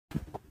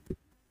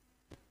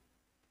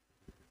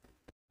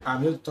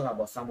I'm here to talk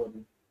about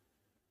somebody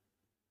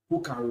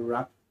who can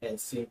rap and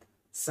sing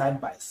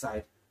side by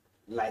side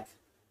like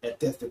a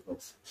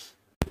testicles.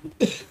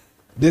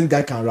 This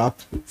guy can rap.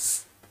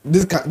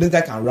 This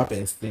guy can rap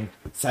and sing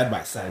side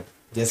by side,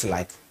 just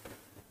like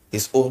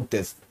his own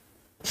test.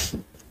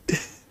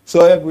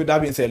 So with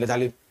that being said,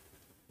 literally,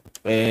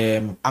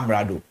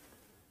 Amerado.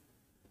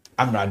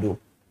 Amerado.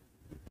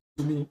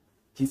 To me,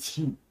 he's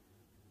him.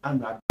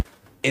 Amerado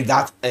is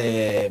that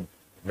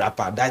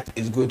rapper that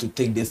is going to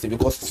take this thing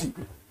because see,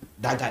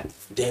 that guy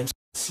is damn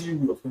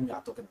serious when we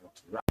are talking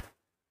about rap.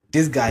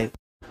 This guy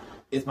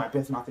is my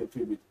personal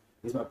favorite.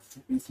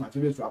 He's my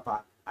favorite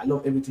rapper. I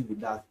love everything he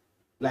does.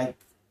 Like,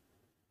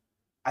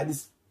 I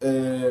just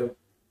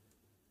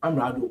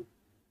Amerado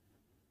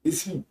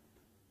is him.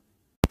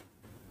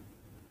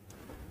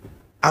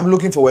 I'm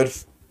looking forward.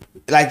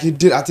 Like he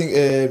did, I think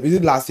he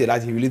did last year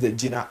that he released the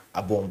Gina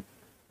album.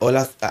 Or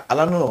last, I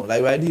don't know.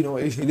 Like I did, you know,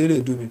 he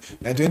didn't do me.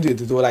 And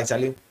 2022, like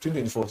actually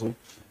 2024. So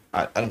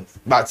I don't know.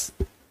 But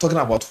talking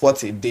about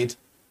what he did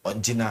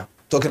on Gina,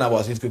 talking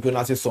about his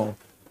Pepe song,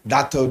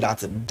 that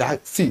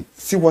see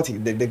what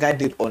the guy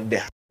did on the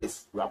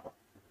hardest rapper.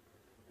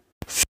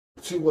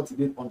 See what he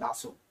did on that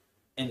song,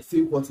 and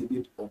see what he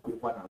did on Pepe.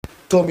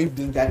 Tell me if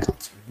this guy can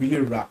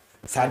really rap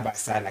side by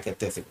side like a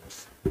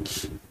testicles.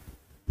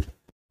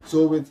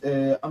 So with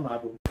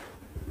Amerado,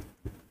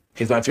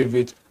 he's my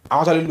favorite. I'm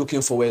actually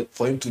looking forward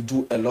for him to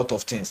do a lot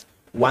of things.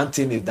 One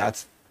thing is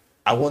that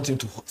I want him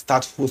to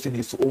start hosting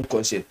his own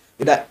concert,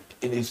 either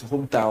in his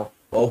hometown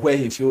or where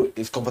he feels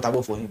is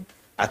comfortable for him.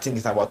 I think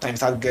it's about time he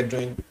start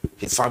gathering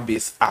his fan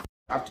base up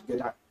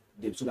together,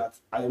 so that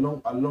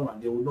along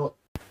and they will not,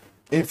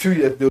 in a few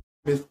years they will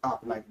mess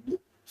up like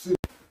see,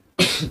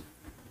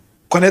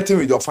 connecting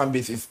with your fan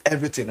base is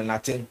everything, and I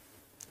think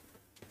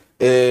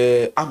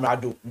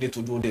Amerado need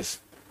to do this.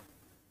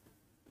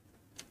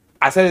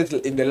 I said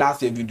it in the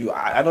last year video.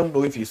 I don't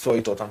know if you saw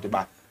it or something,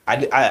 but I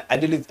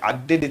did it.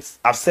 I've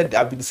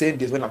been saying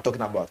this when I'm talking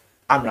about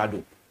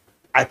Amerado.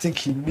 I think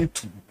he need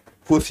to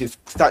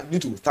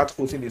start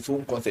hosting his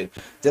own concert,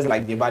 just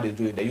like Neymar is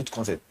doing the youth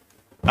concert.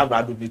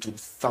 Amerado need to do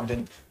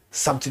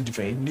something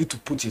different. He need to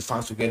put his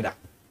fans together.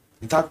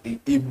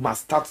 He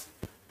must start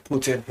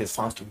putting his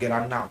fans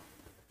together now.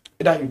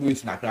 Either you do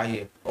it in Accra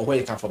here or where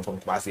he come from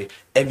Kumasi,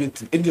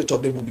 everything, any of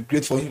them will be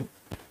great for him.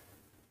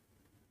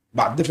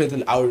 But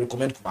definitely, I will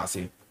recommend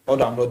Kumasi.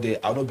 Although I'm not there,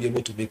 I'll not be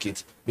able to make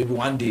it. Maybe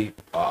one day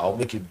I'll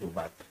make it,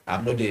 but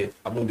I'm not there.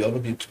 I'll not be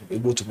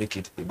able to make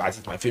it. But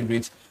it's my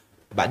favorite.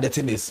 But the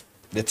thing is,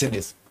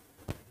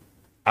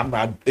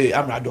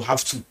 Amerado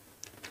have to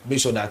make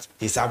sure that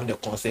he's having a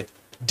concert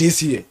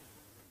this year.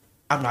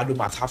 Amerado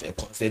must have a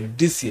concert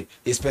this year,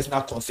 his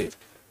personal concert.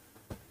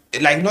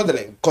 Like not the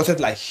like, concert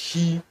like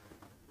he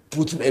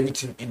putting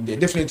everything in there.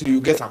 Definitely,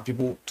 you get some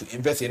people to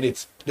invest in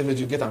it.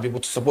 Definitely, you get some people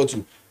to support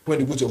you. When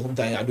you go to your hometown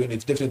and you are doing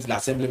it, definitely the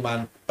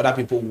assemblyman, other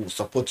people will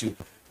support you.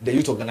 The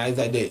youth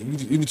organizer, the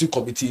unity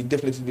committee,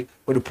 definitely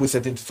when you put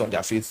certain things on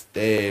their face,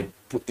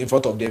 put in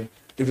front of them,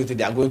 definitely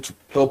they are going to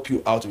help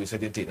you out with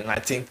certain things. And I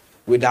think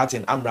with that,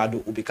 in Amerado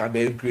will become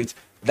very great.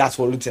 That's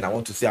one thing I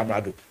want to see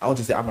Amerado. I want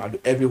to see Amerado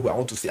everywhere. I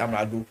want to see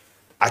Amerado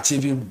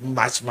achieving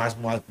much that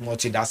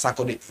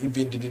Sarkodie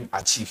even didn't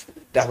achieve.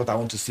 That's what I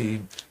want to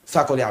see.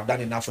 Sarkodie have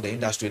done enough for the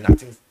industry, and I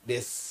think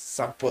there's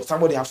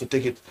somebody has to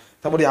take it.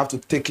 Somebody have to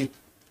take it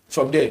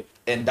from there,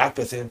 and that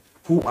person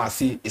who I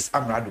see is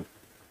Amerado.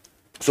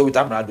 So with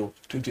Amerado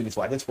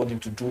 2024, I just want him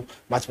to do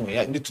much more.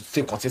 I need to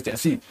stay consistent.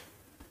 See,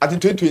 I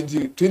think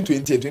 2020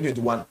 and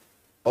 2021,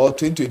 or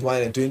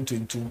 2021 and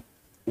 2022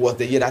 was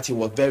the year that he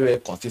was very, very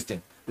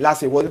consistent.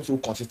 Last year wasn't so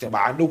consistent, but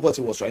I know what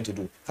he was trying to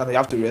do. Sometimes you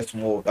have to rest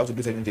more, you have to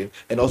do certain things,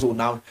 and also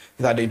now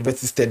he's at the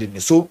university studying.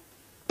 So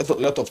there's a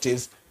lot of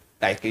things.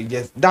 Like it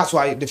just, that's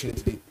why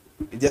definitely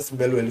it just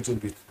mellow a little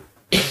bit.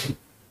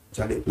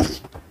 Charlie, the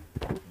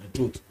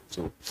truth.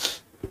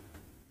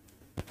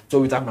 So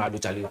with Amerado,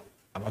 Charlie,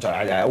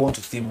 I want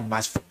to see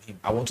much from him.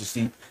 I want to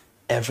see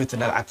everything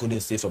that I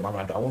couldn't see from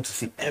Amerado. I want to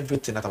see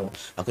everything that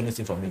I couldn't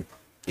see from him.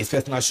 His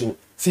personal show.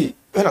 See,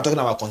 when I'm talking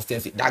about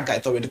consistency, that guy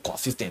is already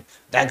consistent.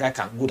 That guy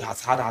can go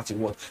as hard as he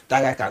wants.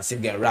 That guy can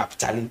sing and rap,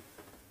 Charlie.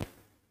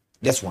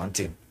 That's one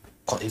thing.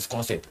 His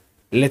concept.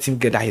 Let him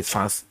get his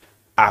fans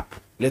up.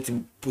 Let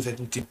him put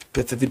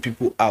certain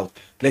people out.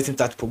 Let him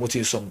start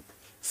promoting some.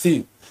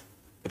 See,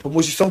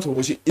 promotion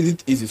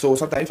isn't easy. So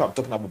sometimes if I'm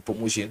talking about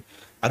promotion,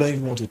 I don't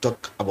even want to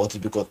talk about it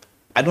because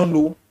I don't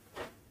know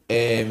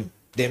the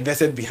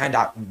investment behind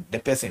the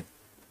person.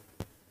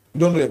 You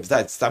don't know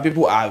that some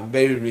people are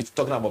very rich.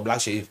 Talking about Black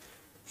Sheriff,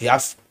 he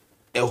has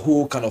a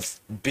whole kind of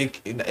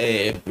big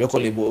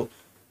record label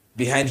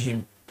behind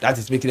him that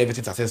is making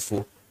everything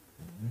successful.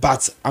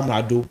 But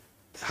Amerado,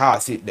 how I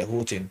see the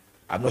whole thing,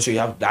 I'm not sure you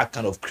have that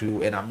kind of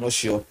crew, and I'm not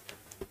sure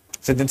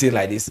certain things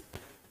like this.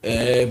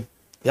 He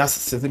has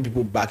certain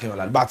people backing on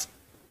that. But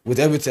with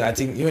everything, I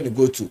think when you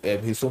go to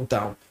his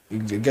hometown, you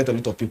get a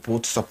lot of people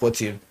to support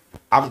him.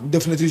 I'm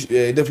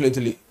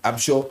definitely, I'm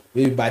sure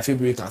maybe by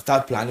February you can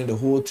start planning the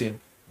whole thing.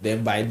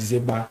 Then by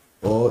December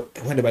or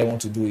whenever you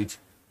want to do it,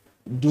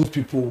 those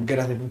people will get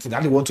at everything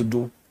that they want to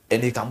do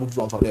and he can move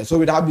on from there. So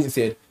with that being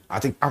said, I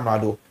think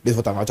Amerado, this is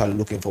what I'm actually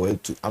looking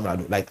forward to.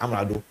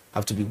 Amerado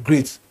have to be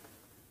great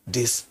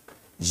this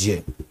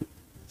year.